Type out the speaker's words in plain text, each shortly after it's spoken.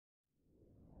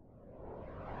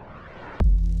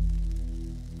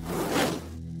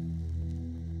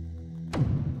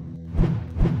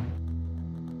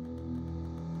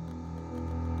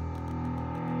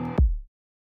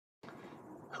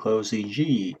Hello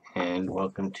ZG, and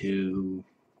welcome to,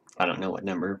 I don't know what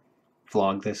number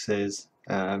vlog this is.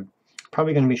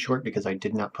 Probably going to be short because I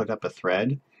did not put up a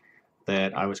thread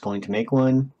that I was going to make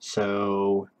one,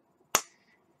 so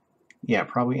yeah,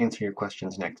 probably answer your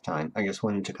questions next time. I just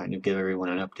wanted to kind of give everyone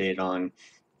an update on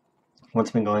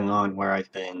what's been going on, where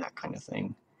I've been, that kind of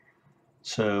thing.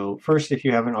 So first, if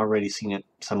you haven't already seen it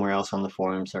somewhere else on the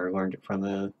forums or learned it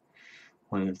from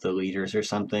one of the leaders or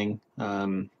something,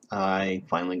 I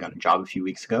finally got a job a few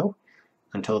weeks ago.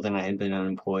 Until then, I had been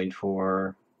unemployed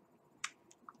for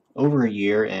over a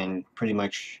year, and pretty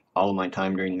much all of my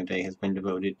time during the day has been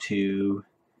devoted to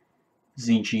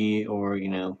ZG or,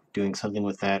 doing something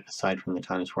with that, aside from the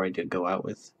times where I did go out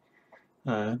with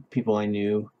people I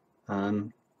knew.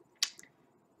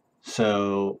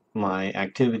 So my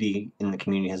activity in the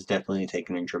community has definitely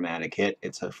taken a dramatic hit.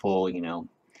 It's a full, 8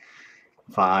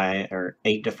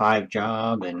 to 5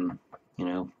 job, and,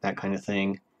 that kind of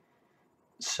thing.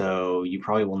 So you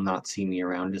probably will not see me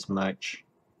around as much,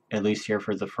 at least here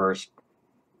for the first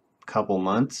couple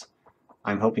months.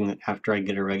 I'm hoping that after I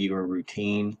get a regular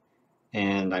routine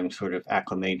and I'm sort of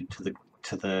acclimated to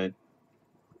the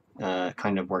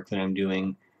kind of work that I'm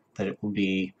doing, that it will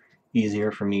be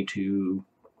easier for me to,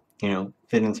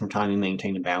 fit in some time and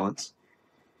maintain a balance.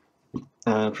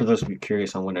 For those of you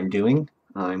curious on what I'm doing,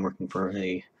 I'm working for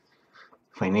a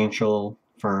financial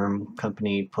firm,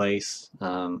 company, place.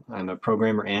 I'm a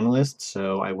programmer analyst,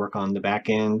 so I work on the back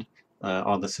end,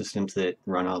 all the systems that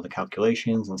run all the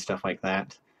calculations and stuff like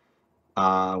that.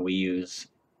 We use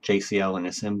JCL and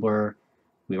assembler.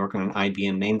 We work on an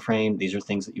IBM mainframe. These are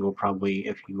things that you will probably,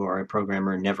 if you are a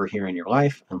programmer, never hear in your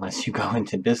life unless you go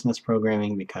into business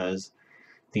programming, because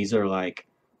these are like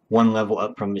one level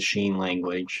up from machine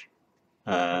language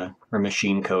or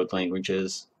machine code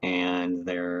languages, and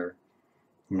they're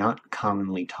not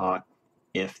commonly taught,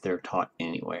 if they're taught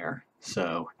anywhere.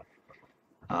 So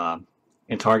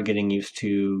it's hard getting used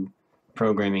to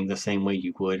programming the same way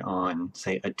you would on,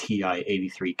 say, a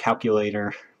TI-83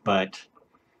 calculator, but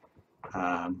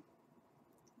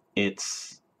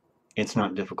it's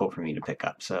not difficult for me to pick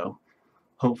up. So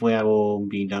hopefully I will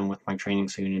be done with my training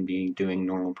soon and be doing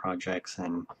normal projects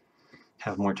and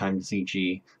have more time to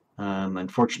ZG.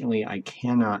 Unfortunately, I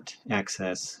cannot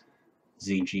access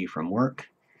ZG from work.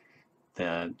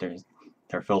 Their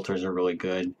filters are really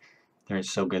good. They're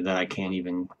so good that I can't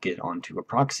even get onto a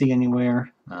proxy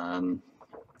anywhere. At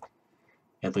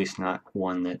least not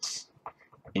one that's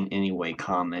in any way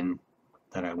common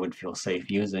that I would feel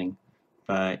safe using.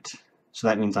 But so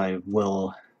that means I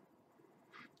will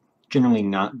generally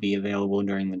not be available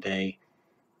during the day.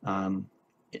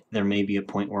 There may be a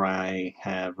point where I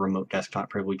have remote desktop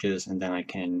privileges, and then I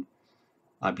can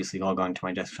obviously log on to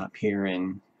my desktop here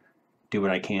and do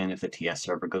what I can if the TS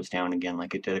server goes down again,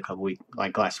 like it did a couple weeks,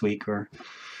 like last week or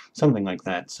something like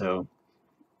that. So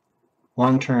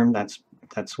long term, that's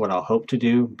what I'll hope to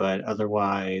do, but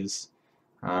otherwise,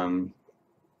 don't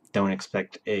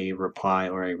expect a reply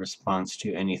or a response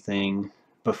to anything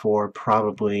before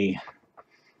probably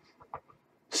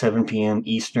 7 p.m.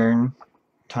 Eastern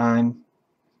time.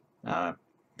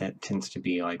 That tends to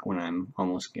be like when I'm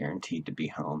almost guaranteed to be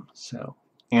home. So,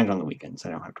 and on the weekends.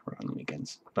 I don't have to work on the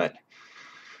weekends. But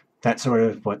that's sort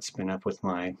of what's been up with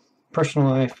my personal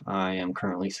life. I am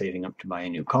currently saving up to buy a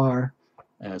new car,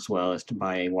 as well as to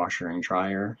buy a washer and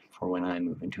dryer for when I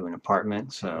move into an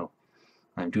apartment. So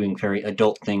I'm doing very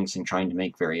adult things and trying to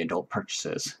make very adult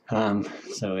purchases.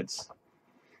 So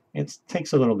it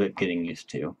takes a little bit getting used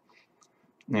to.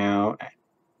 Now,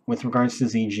 with regards to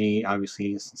ZG,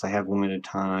 obviously, since I have limited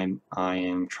time, I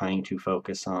am trying to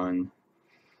focus on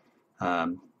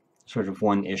sort of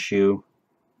one issue,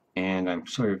 and I'm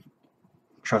sort of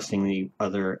trusting the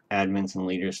other admins and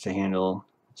leaders to handle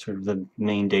sort of the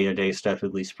main day-to-day stuff,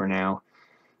 at least for now.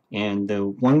 And the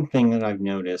one thing that I've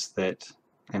noticed that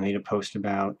I made a post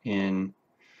about in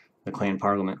the Clan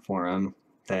Parliament forum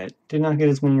that did not get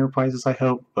as many replies as I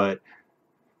hoped, but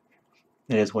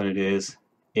it is what it is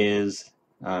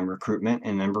recruitment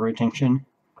and member retention.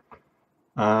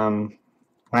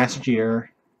 Last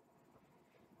year,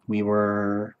 we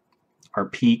were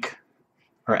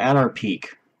at our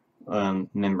peak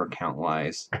member count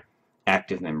wise,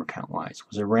 active member count wise,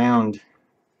 was around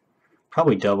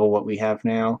probably double what we have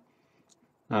now,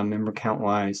 member count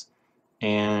wise.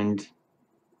 And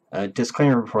a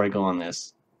disclaimer before I go on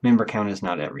this: member count is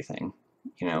not everything.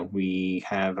 We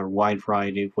have a wide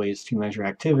variety of ways to measure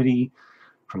activity,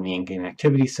 from the in-game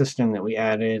activity system that we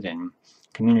added and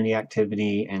community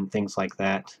activity and things like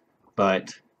that.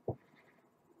 But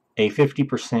a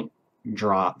 50%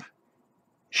 drop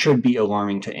should be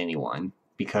alarming to anyone,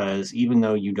 because even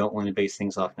though you don't want to base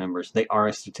things off numbers, they are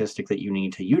a statistic that you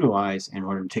need to utilize in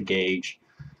order to gauge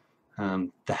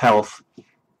the health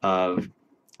of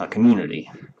a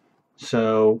community.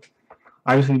 So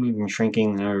obviously we've been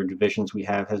shrinking, and our divisions we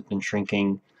have has been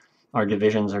shrinking. Our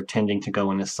divisions are tending to go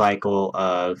in a cycle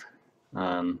of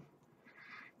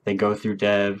they go through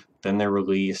dev, then they're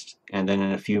released, and then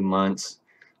in a few months,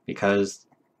 because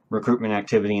recruitment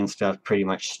activity and stuff pretty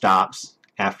much stops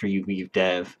after you leave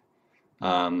dev,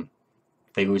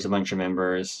 they lose a bunch of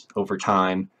members over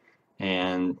time,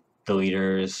 and the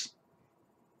leaders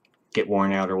get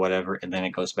worn out or whatever, and then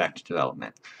it goes back to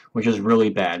development, which is really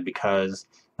bad because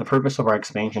the purpose of our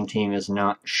expansion team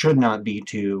should not be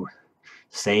to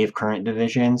save current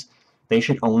divisions. They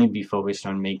should only be focused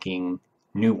on making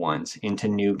new ones into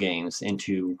new games,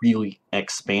 into really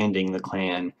expanding the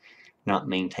clan, not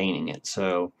maintaining it.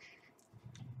 So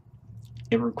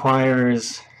it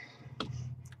requires,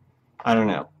 I don't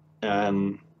know,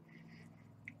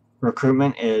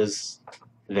 recruitment is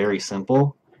very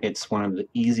simple. It's one of the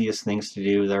easiest things to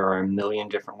do. There are a million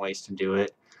different ways to do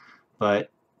it, but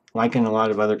like in a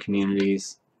lot of other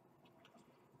communities,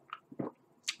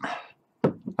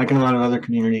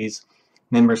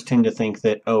 members tend to think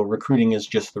that, oh, recruiting is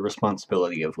just the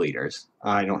responsibility of leaders.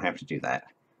 I don't have to do that.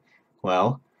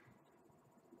 Well,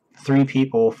 3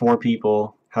 people, 4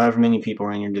 people, however many people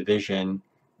are in your division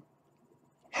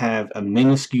have a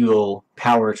minuscule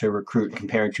power to recruit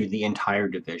compared to the entire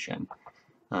division.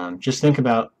 Just think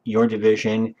about your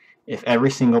division. If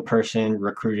every single person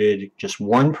recruited just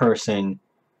one person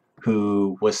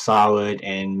who was solid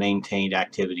and maintained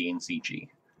activity in ZG.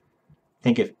 I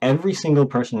think if every single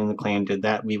person in the clan did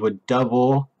that, we would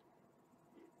double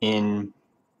in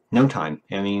no time.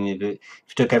 I mean, if it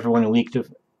took everyone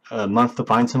a month to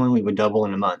find someone, we would double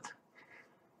in a month.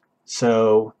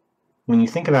 So when you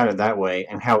think about it that way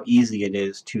and how easy it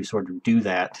is to sort of do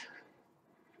that,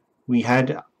 we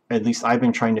had, at least I've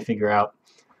been trying to figure out,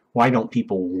 why don't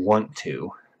people want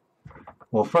to?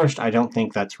 Well, first, I don't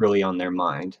think that's really on their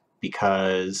mind,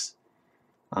 because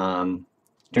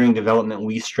during development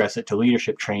we stress it to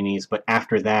leadership trainees, but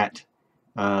after that,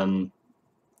 you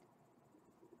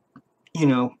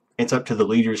know, it's up to the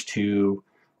leaders to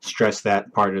stress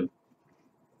that part of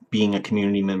being a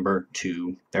community member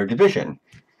to their division.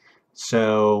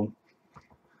 So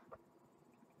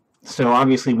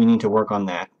obviously we need to work on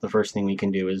that. The first thing we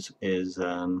can do is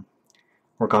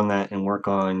work on that, and work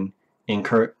on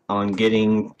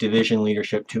getting division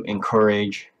leadership to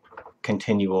encourage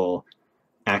continual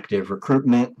active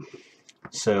recruitment.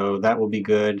 So that will be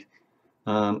good.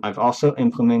 I've also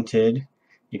implemented,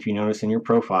 if you notice in your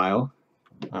profile,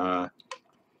 or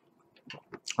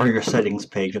your settings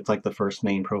page, it's like the first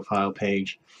main profile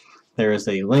page, there is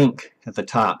a link at the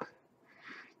top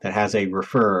that has a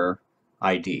referrer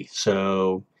ID.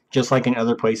 So just like in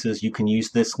other places, you can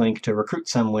use this link to recruit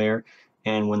somewhere,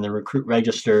 and when the recruit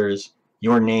registers,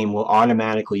 your name will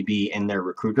automatically be in their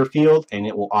recruiter field, and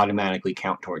it will automatically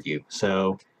count toward you.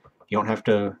 So you don't have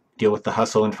to deal with the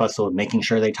hustle and fussle of making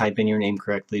sure they type in your name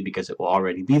correctly, because it will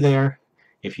already be there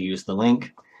if you use the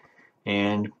link.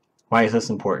 And why is this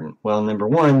important? Well, number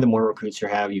one, the more recruits you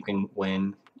have, you can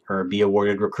win or be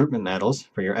awarded recruitment medals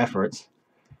for your efforts.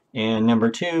 And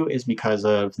number two is because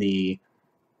of the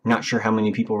not sure how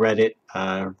many people read it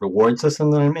reward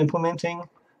system that I'm implementing.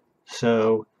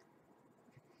 So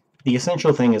the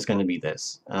essential thing is going to be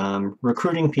this.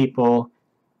 Recruiting people,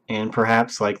 and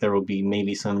perhaps like there will be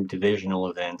maybe some divisional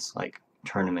events like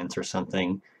tournaments or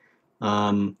something,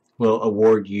 will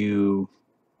award you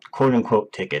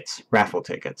quote-unquote tickets, raffle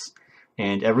tickets.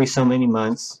 And every so many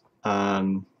months,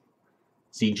 ZG,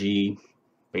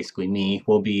 basically me,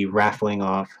 will be raffling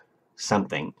off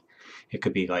something. It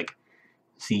could be like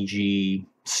CG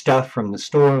stuff from the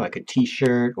store, like a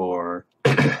t-shirt or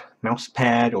mouse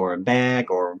pad or a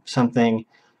bag or something.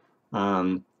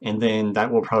 And then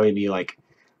that will probably be like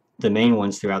the main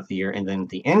ones throughout the year. And then at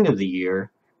the end of the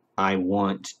year, I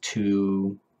want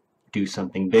to do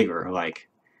something bigger, like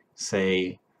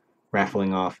say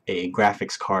raffling off a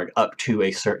graphics card up to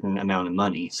a certain amount of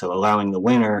money. So allowing the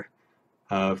winner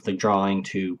of the drawing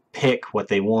to pick what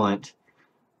they want.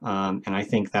 And I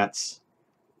think that's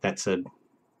a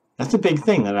big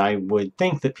thing that I would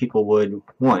think that people would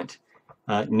want.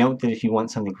 Note that if you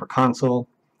want something for console,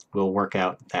 we'll work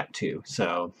out that too.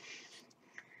 So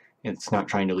it's not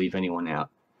trying to leave anyone out.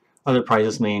 Other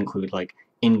prizes may include like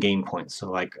in-game points, so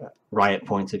like Riot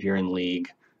points if you're in League,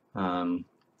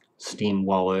 Steam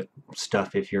Wallet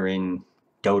stuff if you're in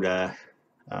Dota,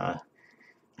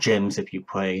 gems if you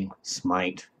play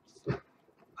Smite.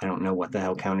 I don't know what the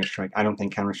hell Counter-Strike. I don't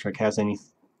think Counter-Strike has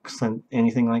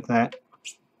anything like that.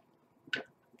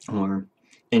 or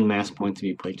in mass points if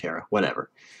you play Terra, whatever.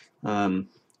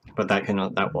 But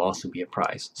that will also be a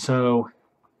prize. So,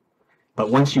 but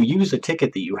once you use a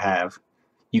ticket that you have,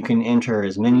 you can enter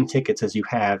as many tickets as you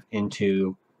have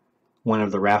into one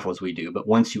of the raffles we do. But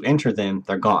once you enter them,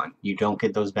 they're gone. You don't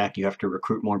get those back. You have to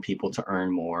recruit more people to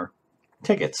earn more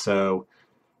tickets. So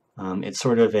it's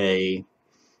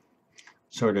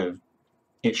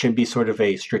it should be sort of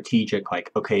a strategic,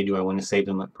 like, okay, do I want to save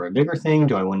them up for a bigger thing?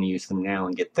 Do I want to use them now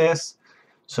and get this?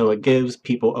 So it gives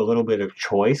people a little bit of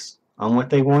choice on what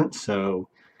they want. So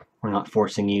we're not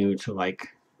forcing you to like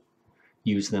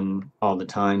use them all the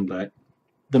time, but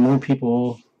the more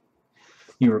people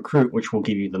you recruit, which will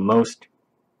give you the most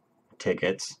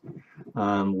tickets,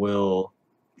 will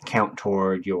count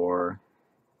toward your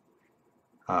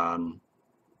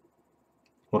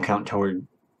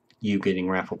you getting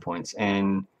raffle points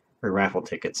or raffle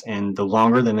tickets. And the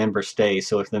longer the member stays,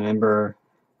 so if the member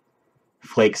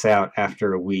flakes out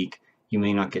after a week, you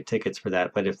may not get tickets for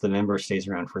that. But if the member stays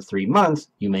around for 3 months,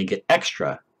 you may get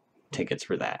extra tickets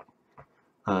for that.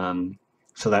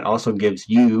 So that also gives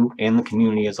you and the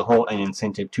community as a whole an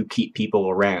incentive to keep people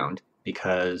around,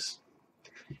 because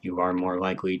you are more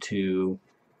likely to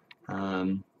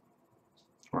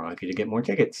get more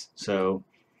tickets. So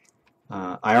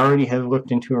I already have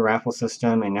looked into a raffle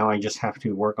system, and now I just have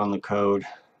to work on the code,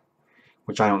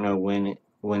 which I don't know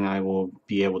when I will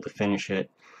be able to finish it.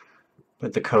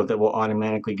 But the code that will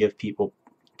automatically give people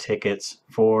tickets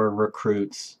for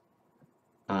recruits,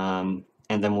 and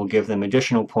then we'll give them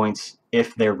additional points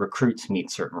if their recruits meet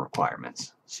certain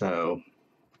requirements. So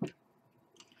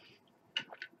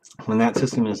when that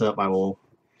system is up, I will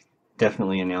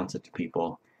definitely announce it to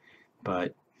people.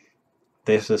 But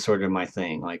this is sort of my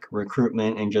thing, like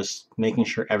recruitment and just making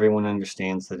sure everyone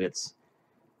understands that it's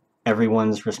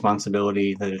everyone's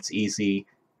responsibility, that it's easy,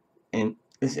 and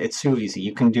it's so easy.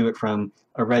 You can do it from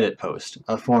a Reddit post,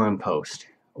 a forum post,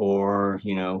 or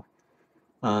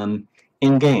in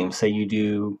game. Say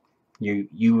you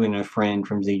and a friend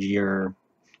from ZG are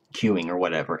queuing or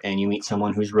whatever, and you meet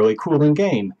someone who's really cool in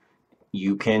game.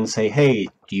 You can say, hey,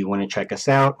 do you want to check us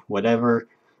out? Whatever.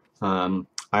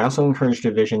 I also encourage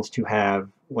divisions to have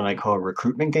what I call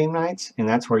recruitment game nights, and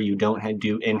that's where you don't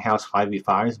do in-house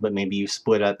 5v5s, but maybe you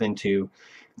split up into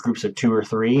groups of 2 or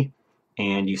 3,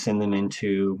 and you send them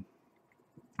into,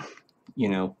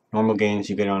 normal games.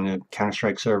 You get on a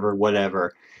Counter-Strike server,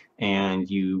 whatever, and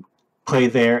you play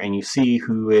there, and you see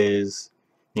who is,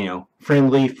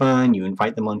 friendly, fun. You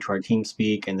invite them onto our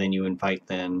TeamSpeak, and then you invite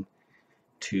them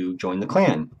to join the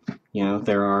clan.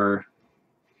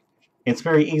 It's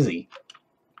very easy.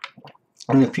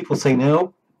 And if people say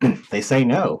no, they say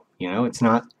no.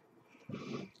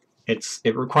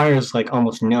 It requires like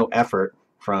almost no effort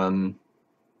from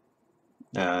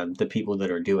the people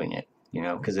that are doing it,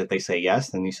 because if they say yes,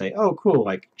 then you say, oh, cool,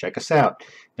 like, check us out.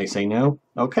 They say no,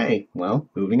 okay, well,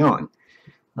 moving on.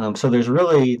 So there's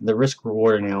really the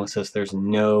risk-reward analysis. There's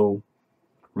no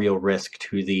real risk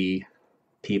to the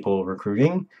people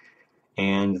recruiting,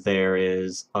 and there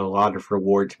is a lot of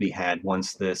reward to be had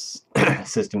once this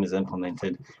system is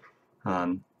implemented.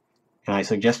 And I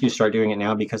suggest you start doing it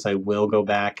now, because I will go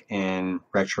back and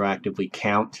retroactively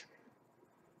count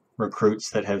recruits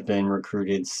that have been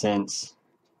recruited since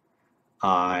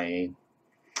I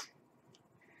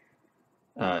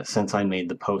made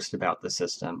the post about the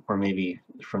system, or maybe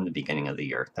from the beginning of the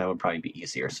year. That would probably be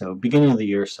easier. So beginning of the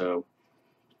year. So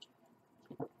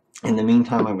in the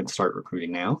meantime, I would start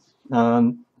recruiting now.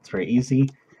 It's very easy.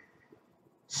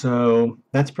 So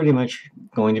that's pretty much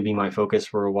going to be my focus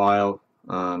for a while,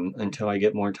 until I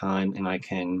get more time and I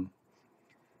can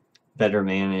better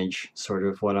manage sort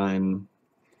of what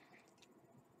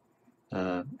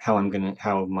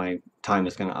how my time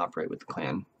is gonna operate with the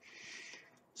clan.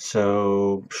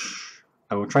 So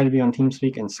I will try to be on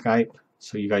TeamSpeak and Skype,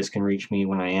 so you guys can reach me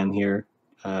when I am here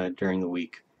during the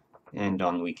week and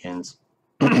on weekends.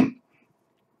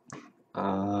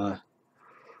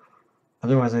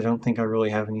 Otherwise, I don't think I really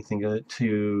have anything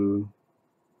to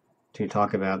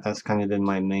talk about. That's kind of been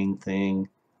my main thing.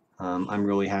 I'm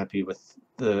really happy with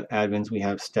the admins we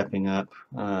have stepping up.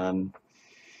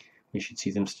 We should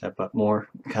see them step up more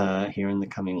here in the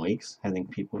coming weeks. I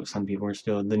think some people are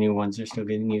still, the new ones are still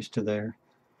getting used to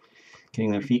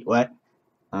getting their feet wet.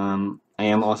 I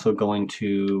am also going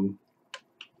to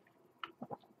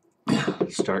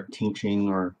start teaching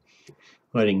or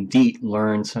letting Deet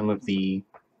learn some of the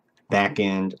back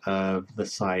end of the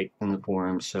site and the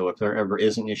forums. So if there ever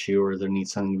is an issue or there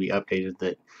needs something to be updated,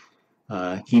 that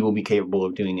he will be capable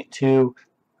of doing it too.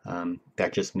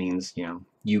 That just means,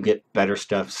 you get better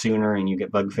stuff sooner and you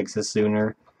get bug fixes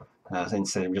sooner.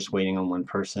 instead of just waiting on one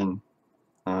person.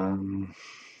 And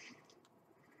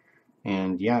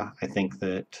yeah, I think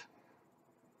that's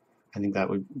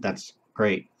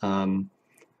great.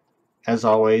 As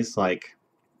always, like,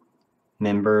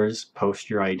 members, post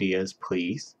your ideas,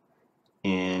 please,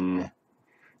 in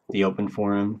the open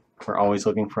forum. We're always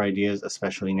looking for ideas,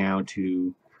 especially now,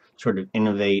 to sort of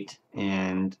innovate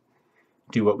and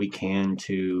do what we can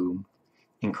to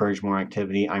encourage more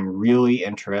activity. I'm really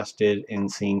interested in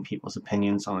seeing people's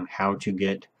opinions on how to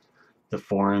get the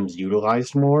forums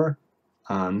utilized more.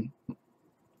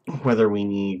 Whether we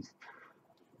need,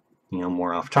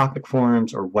 more off-topic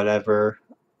forums or whatever.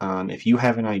 If you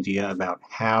have an idea about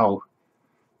how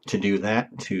to do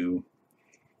that, to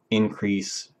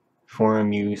increase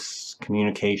forum use,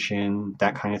 communication,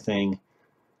 that kind of thing,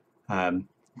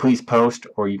 please post,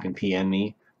 or you can PM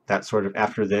me. That sort of,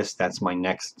 after this, that's my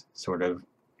next sort of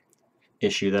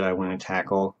issue that I want to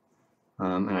tackle.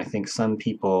 And I think some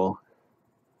people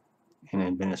in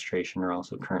administration are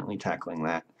also currently tackling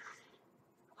that.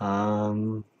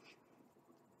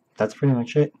 That's pretty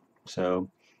much it. So,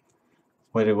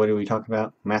 what do we talk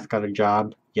about? Math got a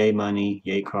job, yay money,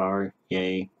 yay car,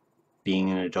 yay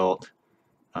being an adult.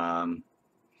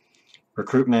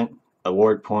 Recruitment,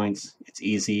 award points, it's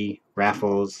easy,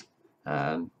 raffles,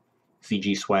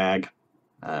 CG swag,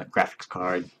 graphics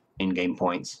card, in-game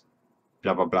points,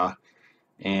 blah blah blah.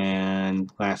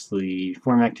 And lastly,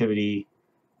 forum activity,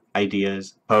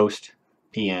 ideas, post,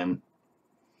 PM.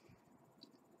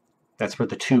 That's for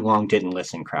the too long didn't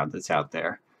listen crowd that's out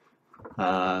there.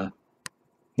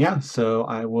 Yeah, so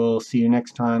I will see you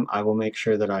next time. I will make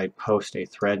sure that I post a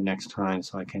thread next time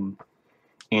so I can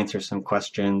answer some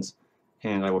questions,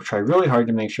 and I will try really hard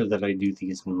to make sure that I do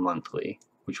these monthly,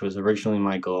 which was originally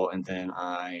my goal, and then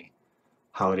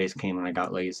holidays came and I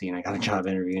got lazy and I got a job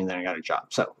interview and then I got a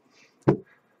job. So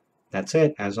that's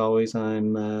it. As always,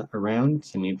 I'm around.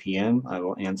 Send me a PM. I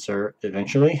will answer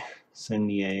eventually. Send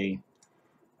me a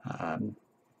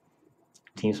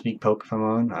TeamSpeak poke if I'm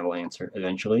on. I will answer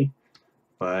eventually.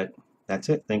 But that's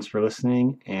it. Thanks for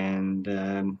listening,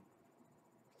 and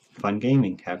fun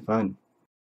gaming. Have fun.